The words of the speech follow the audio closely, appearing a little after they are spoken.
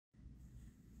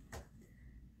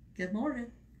Good morning.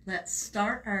 Let's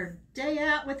start our day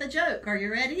out with a joke. Are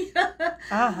you ready?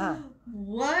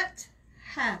 What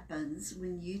happens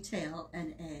when you tell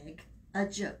an egg a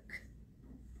joke?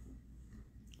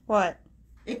 What?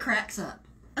 It cracks up.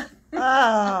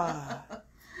 Ah.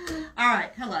 All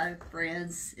right. Hello,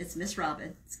 friends. It's Miss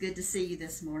Robin. It's good to see you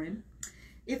this morning.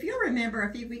 If you'll remember,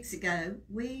 a few weeks ago,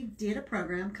 we did a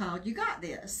program called You Got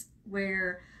This,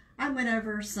 where I went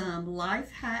over some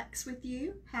life hacks with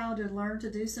you, how to learn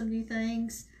to do some new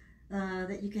things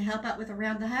that you can help out with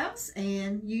around the house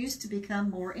and use to become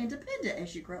more independent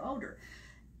as you grow older.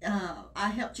 I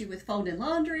helped you with folding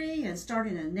laundry and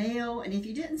starting a nail, and if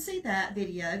you didn't see that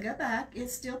video, go back.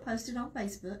 It's still posted on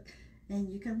Facebook,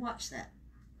 and you can watch that.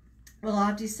 Well,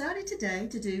 I've decided today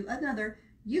to do another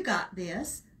You Got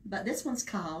This, but this one's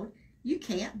called You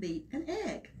Can't Beat an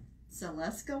Egg. So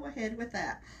let's go ahead with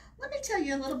that. Let me tell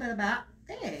you a little bit about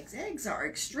eggs. Eggs are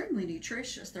extremely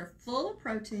nutritious. They're full of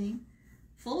protein,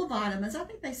 full of vitamins. I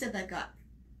think they said they've got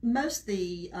most of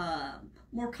the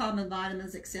more common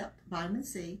vitamins except vitamin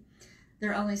C.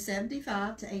 They're only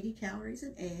 75 to 80 calories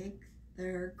an egg.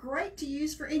 They're great to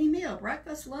use for any meal,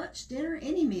 breakfast, lunch, dinner,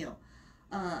 any meal.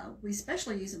 We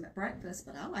especially use them at breakfast,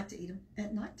 but I like to eat them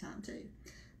at nighttime too.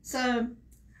 So,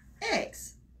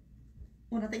 eggs.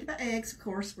 When I think about eggs, of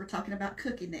course, we're talking about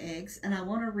cooking the eggs, and I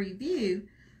want to review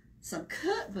some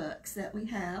cookbooks that we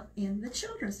have in the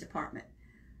children's department.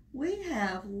 We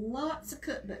have lots of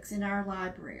cookbooks in our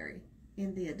library,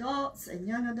 in the adults and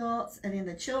young adults, and in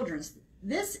the children's.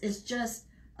 This is just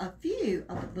a few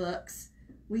of the books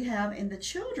we have in the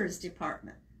children's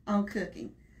department on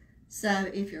cooking. So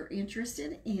if you're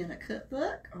interested in a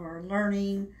cookbook or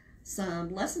learning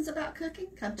some lessons about cooking,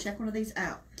 come check one of these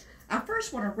out. I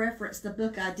first want to reference the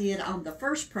book I did on the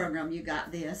first program, You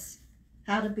Got This,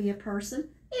 How to Be a Person.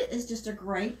 It is just a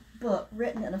great book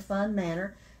written in a fun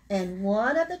manner. And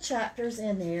one of the chapters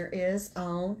in there is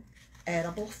on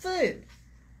edible food.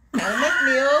 How to make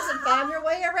meals and find your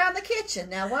way around the kitchen.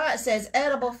 Now, why it says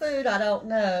edible food, I don't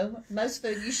know. Most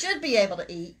food you should be able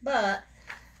to eat, but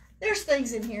there's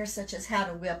things in here such as how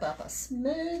to whip up a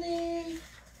smoothie,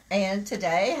 and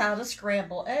today, how to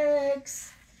scramble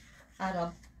eggs, how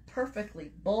to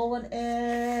perfectly boil an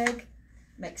egg,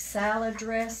 make salad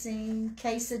dressing,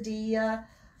 quesadilla.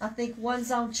 I think one's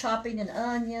on chopping an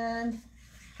onion,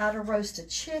 how to roast a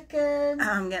chicken.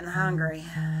 I'm getting hungry.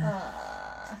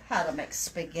 How to make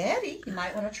spaghetti. You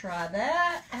might want to try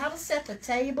that. How to set the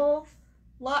table.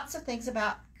 Lots of things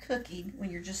about cooking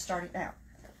when you're just starting out.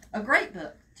 A great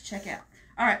book to check out.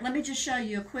 All right, let me just show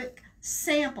you a quick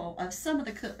sample of some of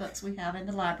the cookbooks we have in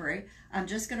the library. I'm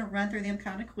just going to run through them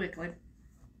kind of quickly.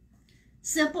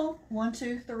 Simple 1,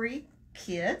 2, 3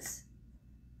 Kids.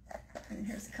 And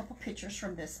here's a couple pictures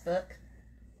from this book.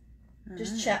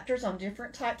 Just chapters on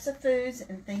different types of foods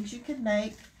and things you can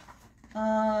make.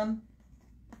 Oh,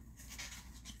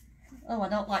 I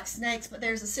don't like snakes, but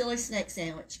there's a silly snake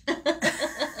sandwich.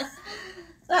 That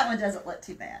one doesn't look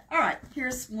too bad. All right,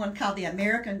 here's one called The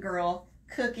American Girl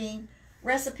Cooking,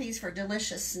 Recipes for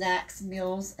Delicious Snacks,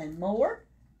 Meals, and More.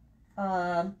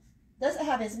 Doesn't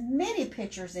have as many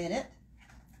pictures in it,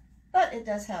 but it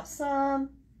does have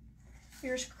some.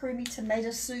 Here's creamy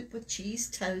tomato soup with cheese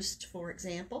toast, for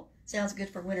example. Sounds good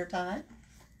for wintertime.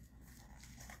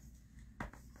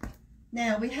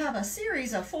 Now, we have a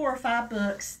series of 4 or 5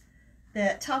 books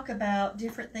that talk about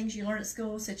different things you learn at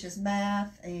school, such as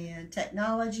math and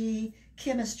technology,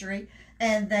 chemistry,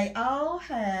 and they all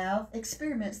have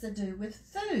experiments that do with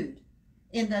food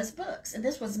in those books. And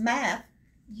this was Math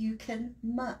You Can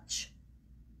Munch.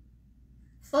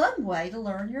 Fun way to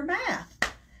learn your math.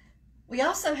 We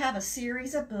also have a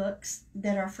series of books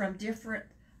that are from different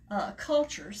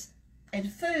cultures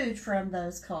and food from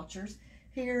those cultures.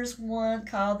 Here's one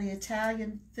called The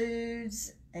Italian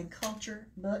Foods and Culture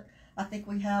book. I think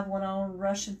we have one on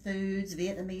Russian foods,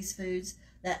 Vietnamese foods,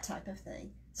 that type of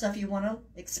thing. So if you want to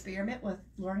experiment with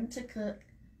learning to cook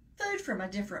food from a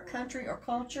different country or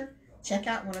culture, check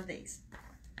out one of these.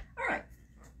 All right,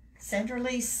 Sandra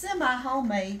Lee's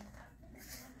semi-homemade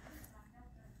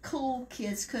Cool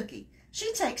Kids Cookie.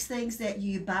 She takes things that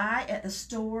you buy at the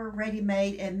store,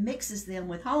 ready-made, and mixes them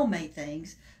with homemade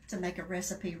things to make a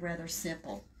recipe rather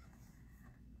simple.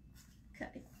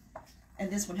 Okay. And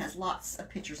this one has lots of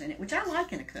pictures in it, which I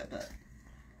like in a cookbook.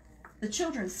 The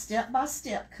Children's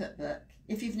Step-by-Step Cookbook.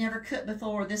 If you've never cooked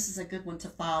before, this is a good one to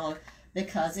follow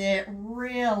because it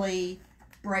really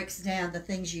breaks down the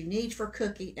things you need for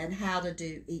cooking and how to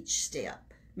do each step.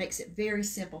 Makes it very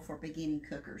simple for beginning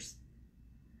cookers.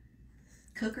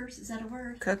 Cookers, is that a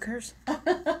word? Cookers.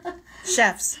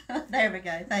 Chefs. There we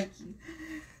go, thank you.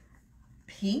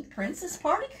 Pink Princess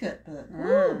Party Cookbook.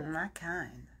 Ooh. My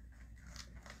kind.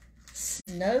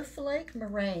 Snowflake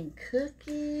meringue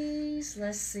cookies.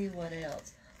 Let's see what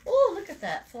else. Oh, look at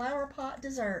that. Flower pot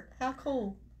dessert. How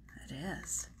cool. It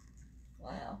is.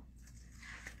 Wow.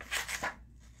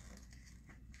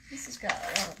 This has got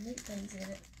a lot of neat things in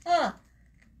it. Huh.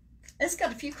 It's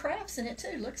got a few crafts in it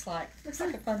too, looks like. Looks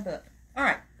like a fun book. All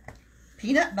right.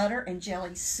 Peanut butter and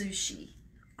jelly sushi.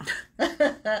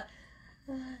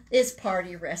 It's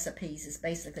party recipes is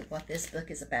basically what this book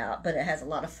is about, but it has a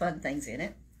lot of fun things in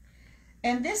it.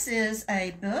 And this is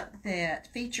a book that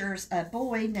features a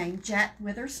boy named Jack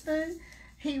Witherspoon.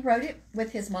 He wrote it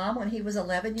with his mom when he was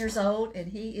 11 years old,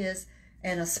 and he is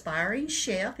an aspiring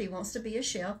chef. He wants to be a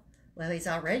chef. Well, he's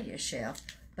already a chef,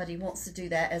 but he wants to do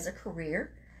that as a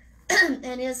career,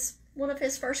 and is one of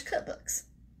his first cookbooks.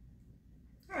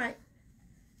 All right.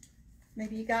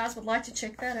 Maybe you guys would like to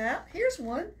check that out. Here's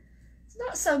one. It's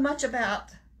not so much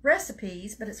about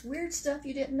recipes, but it's weird stuff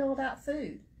you didn't know about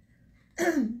food.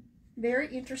 Very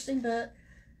interesting book.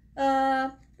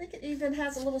 I think it even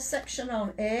has a little section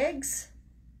on eggs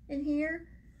in here.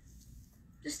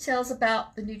 Just tells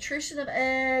about the nutrition of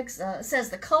eggs. It says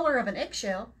the color of an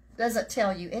eggshell doesn't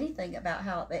tell you anything about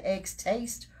how the eggs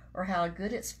taste or how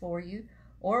good it's for you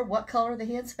or what color the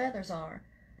hen's feathers are.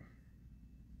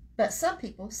 But some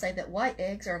people say that white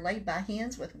eggs are laid by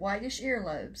hens with whitish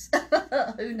earlobes.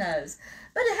 Who knows?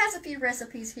 But it has a few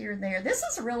recipes here and there. This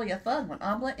is really a fun one.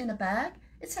 Omelet in a bag.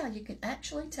 It's how you can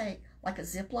actually take like a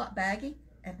Ziploc baggie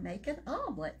and make an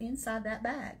omelet inside that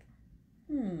bag.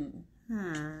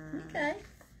 Okay.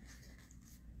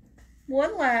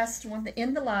 One last one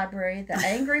in the library. The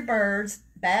Angry Birds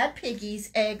Bad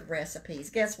Piggies Egg Recipes.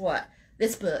 Guess what?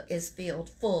 This book is filled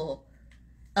full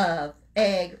of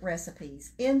egg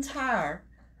recipes. Entirely.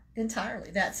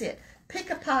 That's it. Pick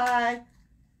a pie,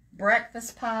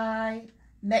 breakfast pie,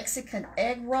 Mexican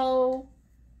egg roll,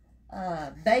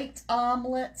 baked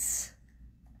omelets.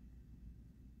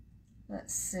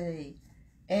 Let's see.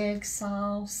 Egg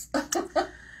sauce.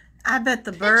 I bet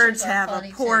the birds have a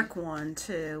pork one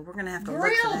too. We're going to have to look for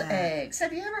that. Grilled eggs.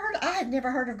 Have you ever heard? I had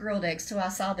never heard of grilled eggs till I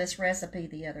saw this recipe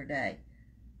the other day.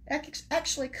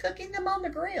 Actually cooking them on the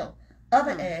grill.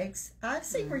 Oven eggs. I've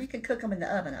seen where you can cook them in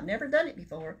the oven. I've never done it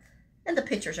before. And the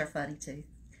pictures are funny too.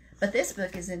 But this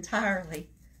book is entirely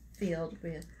filled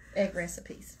with egg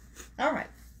recipes. All right.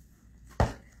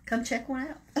 Come check one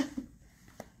out.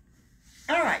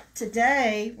 All right.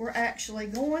 Today we're actually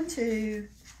going to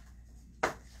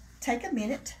take a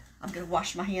minute. I'm going to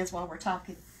wash my hands while we're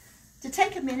talking. To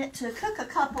take a minute to cook a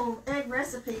couple egg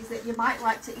recipes that you might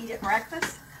like to eat at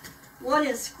breakfast. One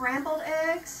is scrambled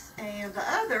eggs, and the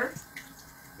other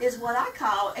is what I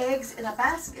call eggs in a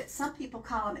basket. Some people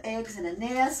call them eggs in a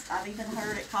nest. I've even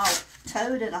heard it called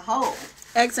toad in a hole.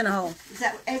 Eggs in a hole. Is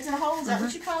that eggs in a hole? Is that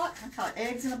what you call it? I call it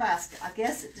eggs in a basket. I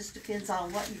guess it just depends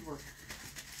on what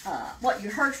you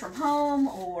heard from home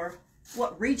or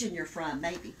what region you're from,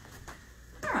 maybe.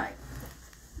 All right.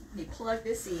 Let me plug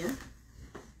this in.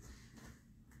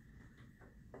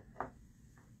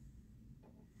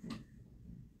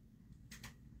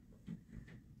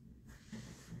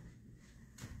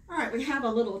 All right, we have a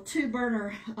little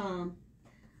 2-burner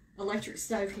electric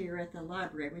stove here at the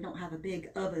library. We don't have a big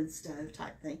oven stove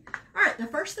type thing. All right, the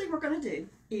first thing we're going to do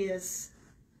is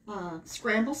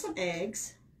scramble some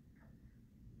eggs.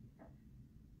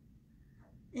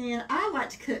 And I like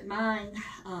to cook mine.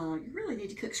 You really need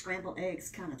to cook scrambled eggs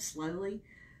kind of slowly.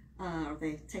 Or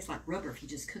they taste like rubber if you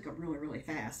just cook them really, really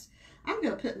fast. I'm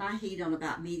going to put my heat on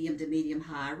about medium to medium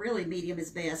high. Really, medium is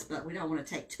best, but we don't want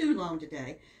to take too long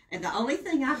today. And the only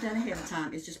thing I've done ahead of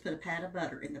time is just put a pat of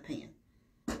butter in the pan.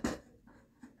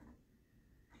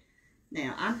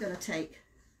 Now, I'm going to take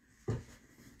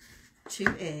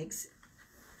 2 eggs.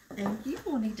 And you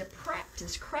will need to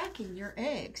practice cracking your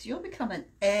eggs. You'll become an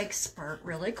expert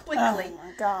really quickly. Oh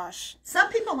my gosh. Some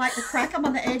people like to crack them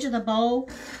on the edge of the bowl.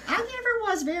 I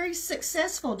never was very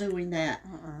successful doing that.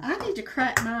 I need to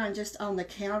crack mine just on the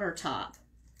countertop.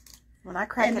 When I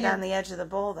crack it on the edge of the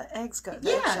bowl, the eggs go.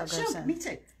 The eggshell goes in. Me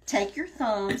too. Take your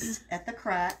thumbs at the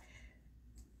crack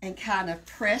and kind of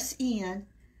press in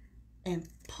and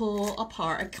pull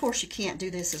apart. Of course, you can't do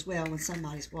this as well when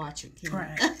somebody's watching, can you?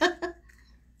 Right.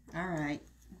 All right.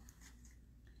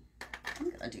 I'm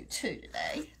going to do 2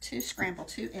 today. Scramble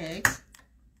 2 eggs.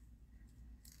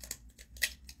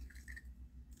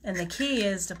 And the key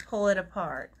is to pull it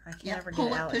apart. I can never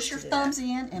get Alex push your thumbs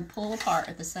in and pull apart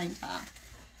at the same time.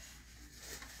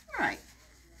 All right.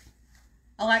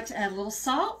 I like to add a little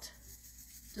salt,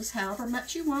 just however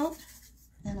much you want,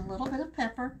 and a little bit of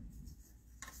pepper.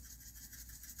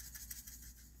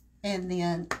 And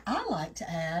then I like to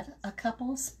add a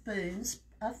couple of spoons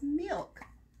of milk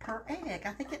per egg.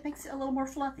 I think it makes it a little more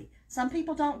fluffy. Some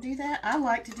people don't do that. I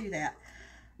like to do that.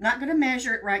 Not going to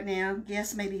measure it right now.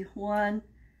 Guess maybe 1,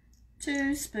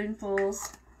 2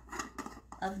 spoonfuls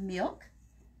of milk.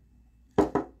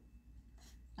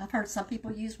 I've heard some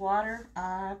people use water.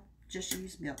 I just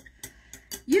use milk.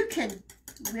 You can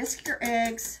whisk your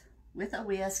eggs with a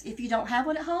whisk. If you don't have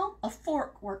one at home, a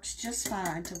fork works just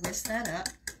fine to whisk that up.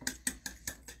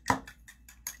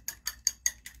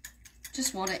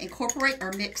 Just want to incorporate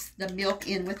or mix the milk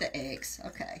in with the eggs.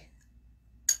 Okay.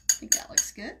 I think that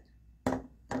looks good.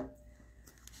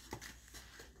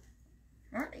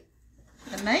 Alright.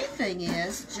 The main thing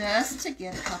is just to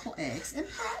get a couple eggs and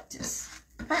practice.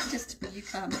 Practice to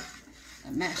become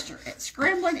a master at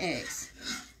scrambling eggs.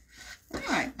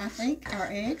 Alright, I think our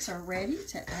eggs are ready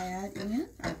to add in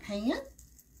our pan.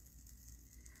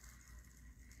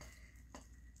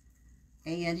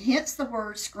 And hence the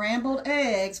word scrambled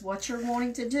eggs. What you're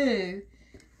wanting to do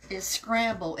is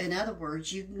scramble. In other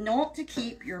words, you want to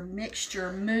keep your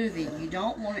mixture moving. You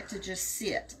don't want it to just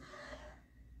sit.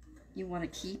 You want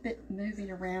to keep it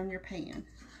moving around your pan.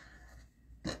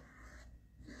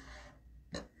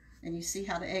 And you see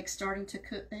how the egg's starting to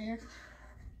cook there?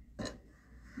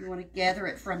 You want to gather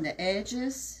it from the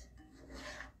edges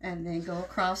and then go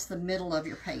across the middle of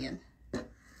your pan.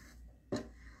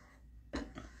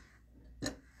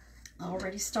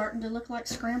 Already starting to look like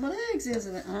scrambled eggs,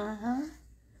 isn't it?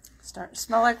 Starting to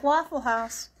smell like Waffle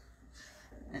House.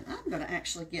 And I'm going to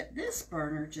actually get this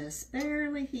burner just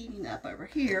barely heating up over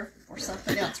here for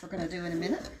something else we're going to do in a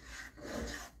minute.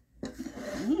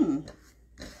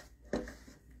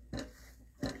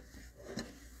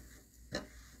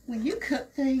 When you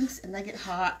cook things and they get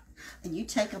hot and you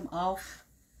take them off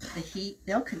the heat,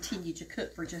 they'll continue to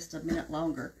cook for just a minute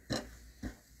longer.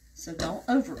 So don't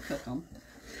overcook them.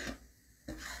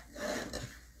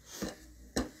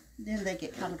 Then they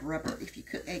get kind of rubber if you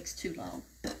cook eggs too long.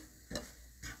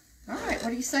 All right, what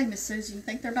do you say, Miss Susie? You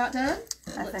think they're about done?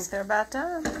 I think they're about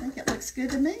done. I think it looks good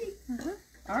to me.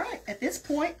 All right, at this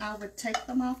point, I would take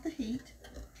them off the heat.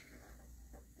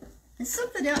 And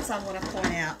something else I want to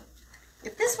point out.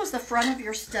 If this was the front of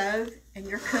your stove and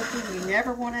you're cooking, you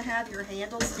never want to have your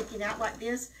handle sticking out like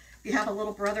this. If you have a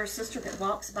little brother or sister that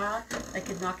walks by, they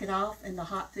could knock it off and the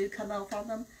hot food come off on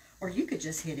them. Or you could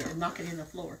just hit it and knock it in the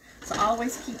floor. So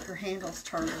always keep your handles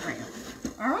turned around.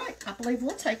 All right, I believe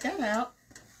we'll take that out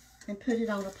and put it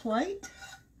on a plate.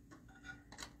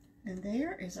 And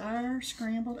there is our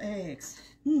scrambled eggs.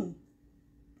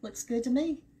 Looks good to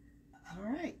me. All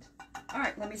right. All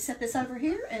right, let me set this over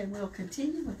here and we'll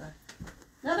continue with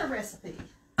another recipe.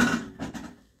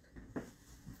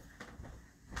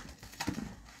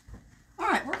 All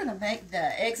right, we're going to make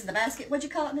the eggs in the basket. What'd you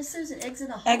call it, Miss Susan? Eggs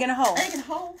in a hole? Egg in a hole. Egg in a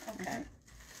hole? Okay.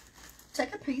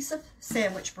 Take a piece of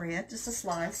sandwich bread, just a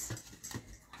slice,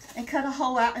 and cut a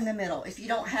hole out in the middle. If you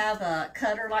don't have a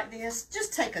cutter like this,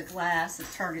 just take a glass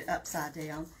and turn it upside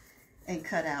down and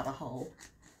cut out a hole.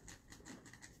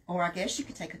 Or I guess you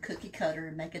could take a cookie cutter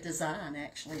and make a design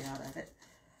actually out of it.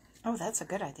 Oh, that's a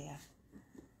good idea.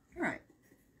 All right.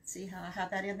 See how I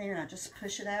have that in there and I just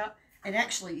push it out? And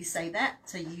actually you say that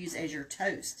to use as your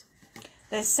toast.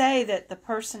 They say that the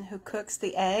person who cooks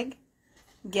the egg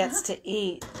gets to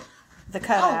eat the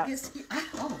cutout.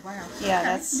 Oh, wow. Yeah, okay.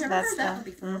 that's Never heard that one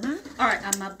before. Mm-hmm. All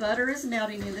right, my butter is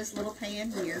melting in this little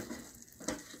pan here.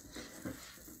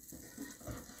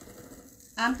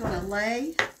 I'm going to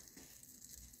lay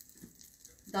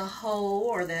the hole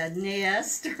or the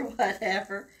nest or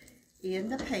whatever in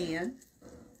the pan.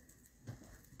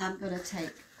 I'm going to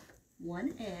take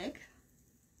one egg.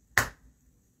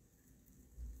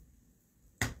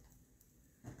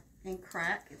 And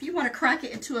crack. If you want to crack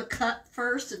it into a cup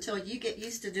first until you get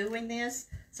used to doing this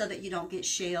so that you don't get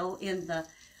shell in the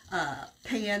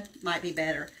pan, might be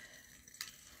better.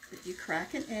 But you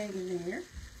crack an egg in there.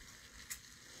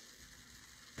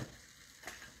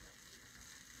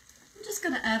 I'm just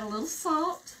going to add a little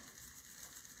salt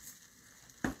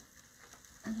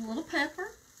and a little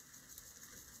pepper.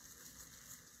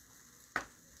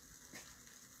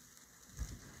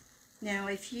 Now,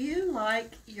 if you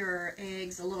like your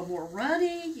eggs a little more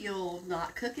runny, you'll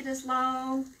not cook it as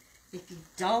long. If you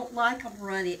don't like them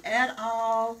runny at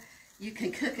all, you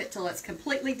can cook it till it's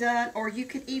completely done, or you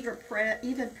could even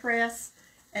press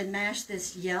and mash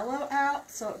this yellow out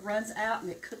so it runs out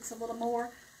and it cooks a little more.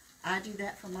 I do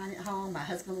that for mine at home. My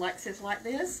husband likes it like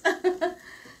this.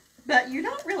 But you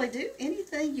don't really do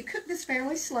anything. You cook this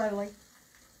fairly slowly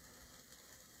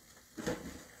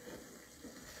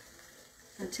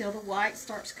until the white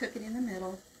starts cooking in the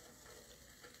middle.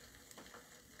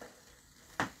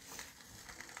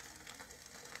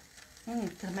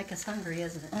 Gonna make us hungry,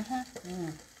 isn't it? Mm-hmm.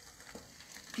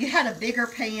 If you had a bigger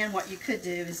pan, what you could do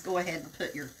is go ahead and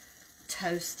put your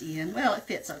toast in. Well, it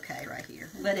fits okay right here.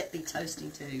 Let it be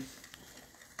toasting too.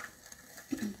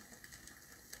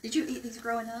 Did you eat these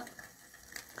growing up?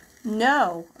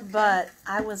 No, but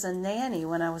I was a nanny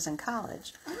when I was in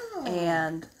college. Oh.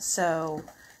 And so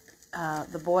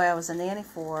the boy I was a nanny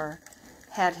for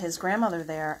had his grandmother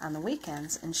there on the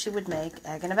weekends, and she would make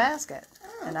egg in a basket.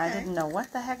 Oh, and I didn't know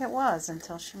what the heck it was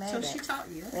until she made it. So she taught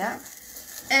you. Okay. Yeah.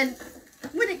 And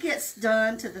when it gets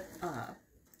done to the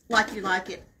like you like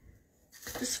it,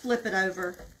 just flip it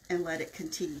over and let it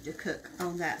continue to cook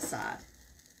on that side.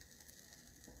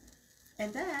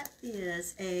 And that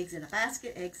is eggs in a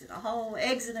basket, eggs in a hole,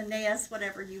 eggs in a nest,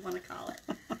 whatever you want to call it.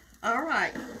 All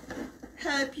right.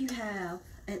 Hope you have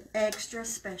an extra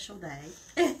special day.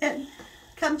 And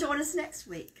come join us next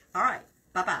week. All right.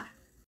 Bye-bye.